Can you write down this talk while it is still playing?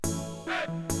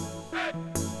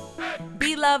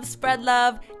Love, Spread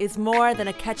Love is more than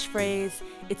a catchphrase,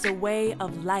 it's a way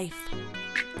of life.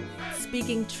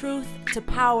 Speaking truth to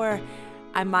power,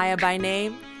 I'm Maya by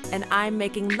name, and I'm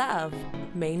making love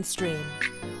mainstream.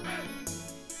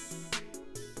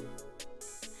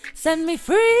 Send me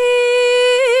free!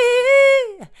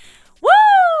 Woo!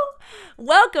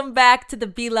 Welcome back to the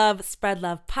Be Love, Spread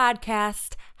Love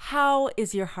podcast. How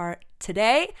is your heart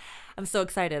today? I'm so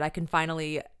excited I can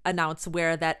finally announce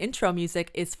where that intro music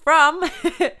is from.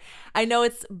 I know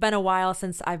it's been a while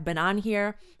since I've been on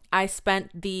here. I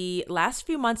spent the last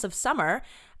few months of summer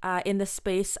in the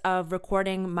space of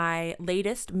recording my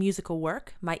latest musical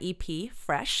work, my EP,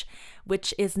 Fresh,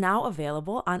 which is now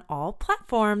available on all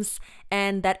platforms.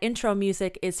 And that intro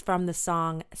music is from the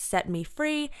song Set Me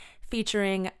Free,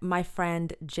 featuring my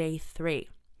friend J3.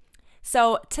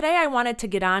 So today I wanted to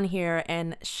get on here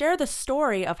and share the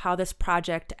story of how this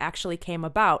project actually came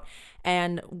about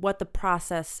and what the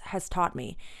process has taught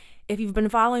me. If you've been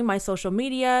following my social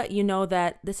media, you know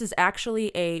that this is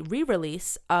actually a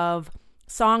re-release of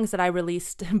songs that I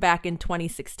released back in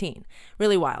 2016.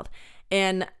 Really wild.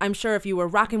 And I'm sure if you were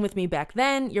rocking with me back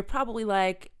then, you're probably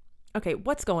like, okay,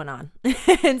 what's going on?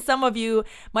 And some of you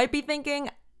might be thinking,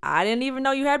 I didn't even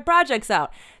know you had projects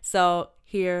out. So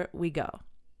here we go.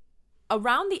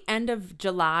 Around the end of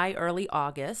July, early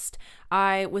August,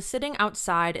 I was sitting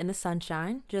outside in the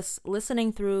sunshine, just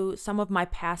listening through some of my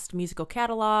past musical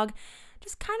catalog,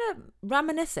 just kind of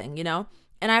reminiscing, you know?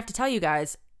 And I have to tell you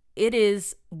guys, it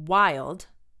is wild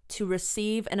to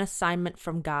receive an assignment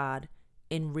from God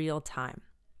in real time.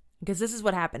 Because this is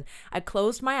what happened. I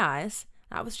closed my eyes,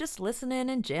 I was just listening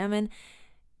and jamming,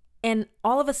 and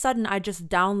all of a sudden I just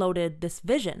downloaded this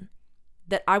vision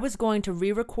that I was going to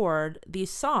re-record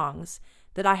these songs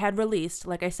that I had released,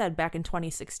 like I said, back in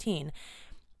 2016.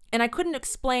 And I couldn't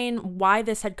explain why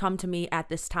this had come to me at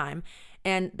this time.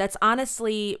 And that's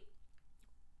honestly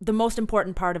the most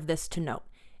important part of this to note,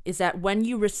 is that when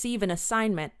you receive an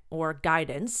assignment or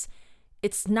guidance,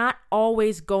 it's not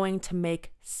always going to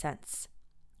make sense.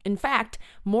 In fact,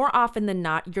 more often than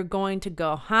not, you're going to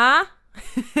go, huh?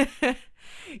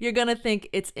 You're going to think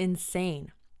it's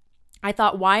insane. I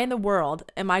thought, why in the world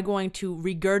am I going to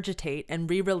regurgitate and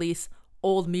re-release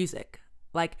old music,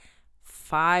 like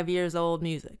 5 years old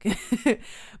music?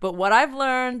 But what I've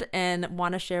learned and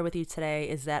want to share with you today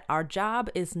is that our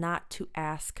job is not to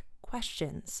ask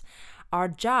questions. Our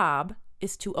job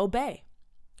is to obey.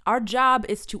 Our job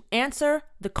is to answer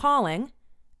the calling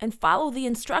and follow the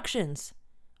instructions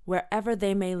wherever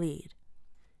they may lead.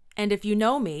 And if you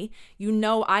know me, you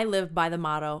know I live by the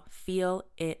motto, feel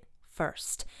it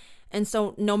first. And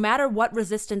so no matter what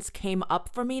resistance came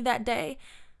up for me that day,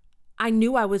 I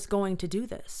knew I was going to do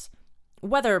this.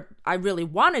 Whether I really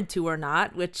wanted to or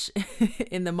not, which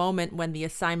in the moment when the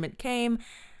assignment came,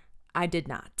 I did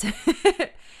not.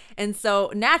 And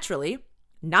so naturally,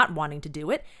 not wanting to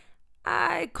do it,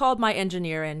 I called my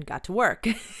engineer and got to work.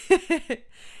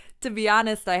 To be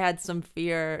honest, I had some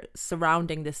fear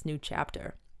surrounding this new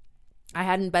chapter. I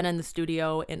hadn't been in the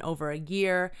studio in over a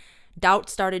year. Doubt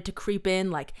started to creep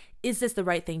in, like, is this the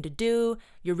right thing to do?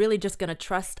 You're really just going to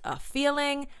trust a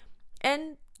feeling?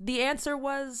 And the answer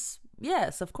was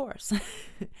yes, of course.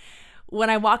 When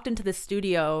I walked into the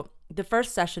studio, the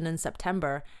first session in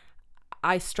September,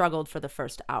 I struggled for the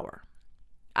first hour.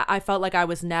 I felt like I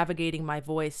was navigating my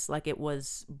voice like it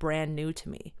was brand new to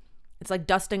me. It's like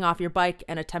dusting off your bike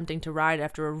and attempting to ride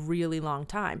after a really long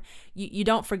time. You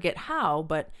don't forget how,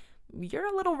 but you're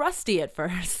a little rusty at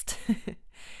first.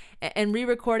 And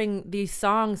re-recording these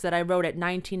songs that I wrote at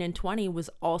 19 and 20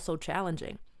 was also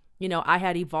challenging. You know, I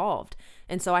had evolved,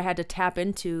 and so I had to tap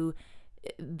into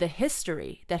the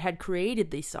history that had created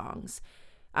these songs.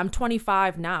 I'm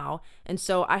 25 now, and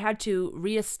so I had to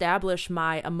reestablish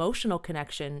my emotional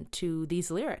connection to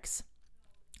these lyrics.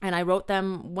 And I wrote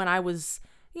them when I was,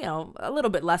 you know, a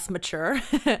little bit less mature,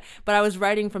 but I was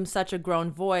writing from such a grown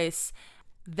voice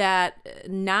that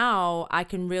now I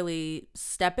can really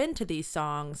step into these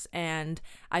songs, and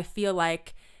I feel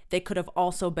like they could have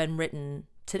also been written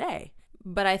today.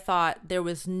 But I thought there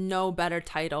was no better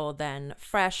title than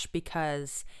Fresh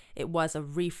because it was a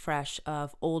refresh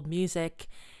of old music,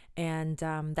 and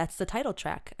that's the title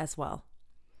track as well.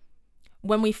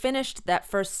 When we finished that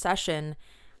first session,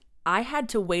 I had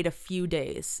to wait a few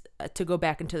days to go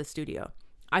back into the studio.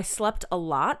 I slept a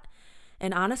lot.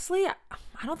 And honestly,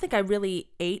 I don't think I really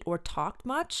ate or talked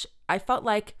much. I felt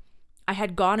like I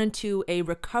had gone into a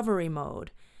recovery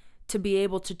mode to be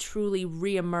able to truly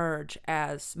reemerge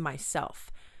as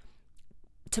myself.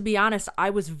 To be honest,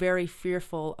 I was very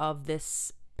fearful of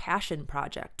this passion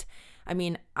project. I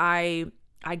mean, I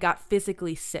I got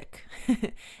physically sick.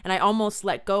 And I almost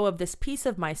let go of this piece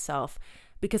of myself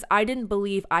because I didn't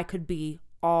believe I could be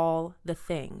all the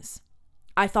things.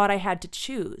 I thought I had to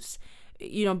choose.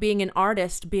 Being an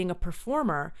artist, being a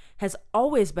performer has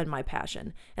always been my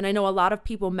passion. And I know a lot of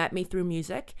people met me through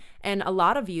music, and a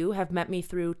lot of you have met me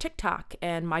through TikTok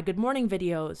and my Good Morning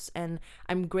videos, and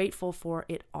I'm grateful for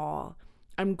it all.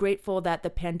 I'm grateful that the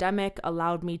pandemic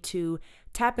allowed me to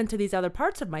tap into these other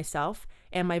parts of myself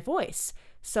and my voice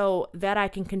so that I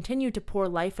can continue to pour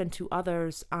life into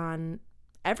others on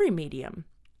every medium.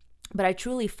 But I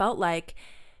truly felt like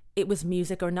it was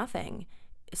music or nothing.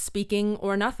 Speaking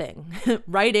or nothing,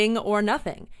 writing or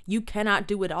nothing. You cannot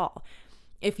do it all.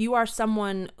 If you are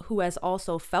someone who has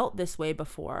also felt this way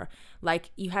before, like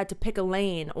you had to pick a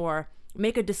lane or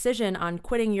make a decision on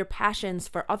quitting your passions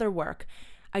for other work,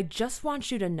 I just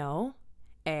want you to know,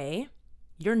 A,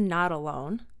 you're not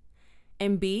alone,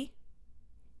 and B,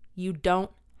 you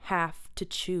don't have to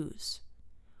choose.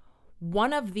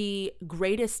 One of the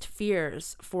greatest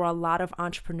fears for a lot of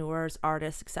entrepreneurs,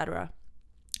 artists, etc.,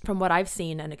 from what I've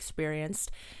seen and experienced,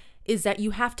 is that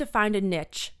you have to find a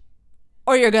niche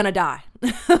or you're gonna die.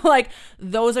 Like,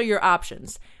 those are your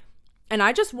options. And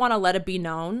I just want to let it be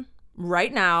known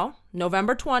right now,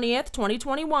 November 20th,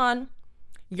 2021,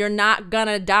 you're not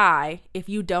gonna die if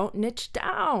you don't niche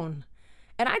down.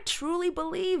 And I truly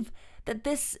believe that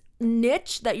this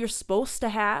niche that you're supposed to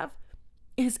have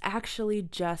is actually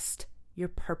just your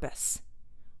purpose.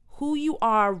 Who you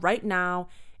are right now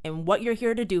and what you're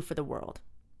here to do for the world.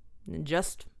 And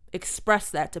just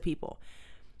express that to people.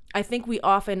 I think we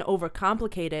often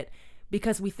overcomplicate it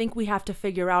because we think we have to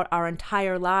figure out our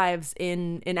entire lives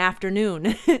in an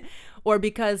afternoon or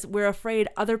because we're afraid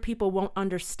other people won't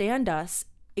understand us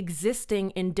existing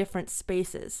in different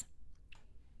spaces.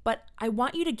 But I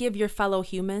want you to give your fellow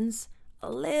humans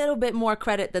a little bit more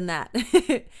credit than that.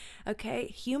 Okay?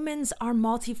 Humans are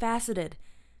multifaceted.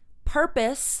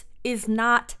 Purpose is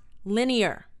not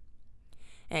linear.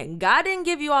 And God didn't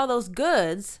give you all those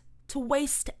goods to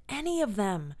waste any of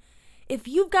them. If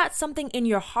you've got something in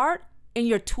your heart, in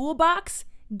your toolbox,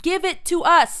 give it to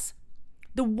us.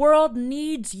 The world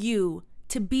needs you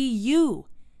to be you.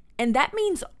 And that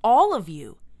means all of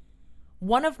you.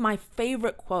 One of my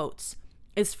favorite quotes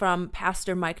is from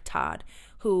Pastor Mike Todd,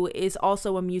 who is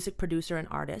also a music producer and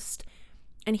artist.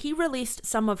 And he released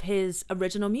some of his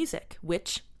original music,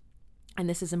 which, and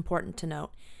this is important to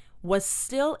note, was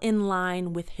still in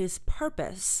line with his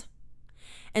purpose.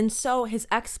 And so his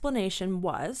explanation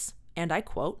was, and I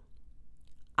quote,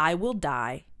 "I will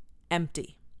die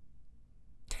empty."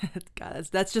 God,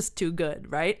 that's just too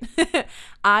good, right?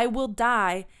 I will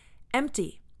die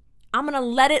empty. I'm going to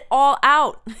let it all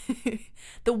out.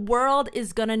 The world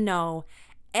is going to know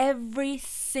every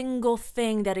single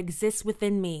thing that exists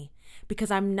within me because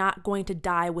I'm not going to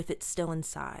die with it still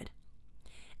inside.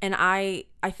 And I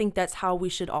think that's how we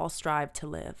should all strive to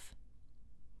live.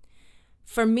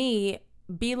 For me,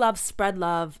 Be Love, Spread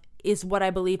Love is what I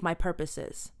believe my purpose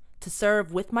is, to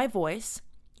serve with my voice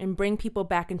and bring people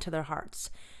back into their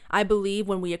hearts. I believe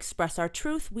when we express our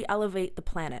truth, we elevate the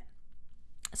planet.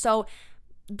 So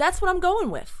that's what I'm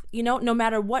going with, no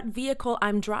matter what vehicle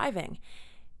I'm driving.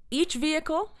 Each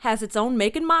vehicle has its own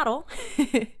make and model,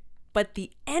 but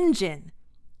the engine,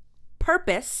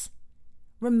 purpose,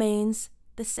 remains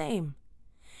the same.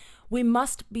 We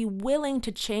must be willing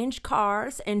to change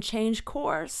cars and change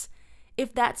course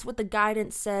if that's what the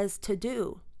guidance says to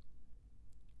do.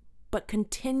 But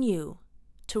continue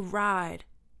to ride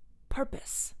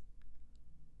purpose.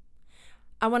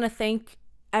 I want to thank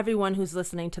everyone who's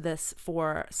listening to this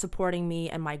for supporting me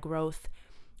and my growth.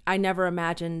 I never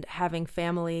imagined having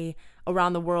family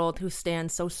around the world who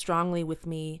stand so strongly with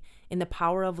me in the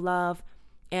power of love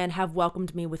and have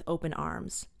welcomed me with open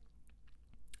arms.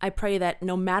 I pray that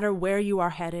no matter where you are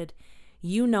headed,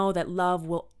 you know that love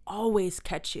will always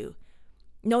catch you.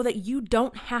 Know that you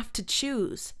don't have to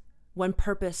choose when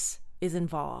purpose is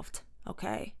involved,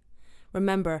 okay?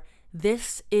 Remember,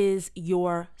 this is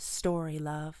your story,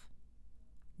 love.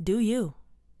 Do you?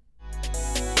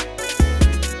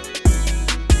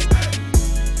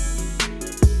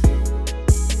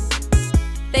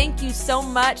 Thank you so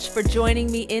much for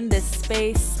joining me in this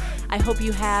space. I hope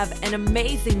you have an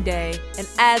amazing day. And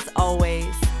as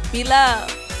always, be love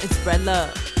and spread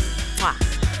love.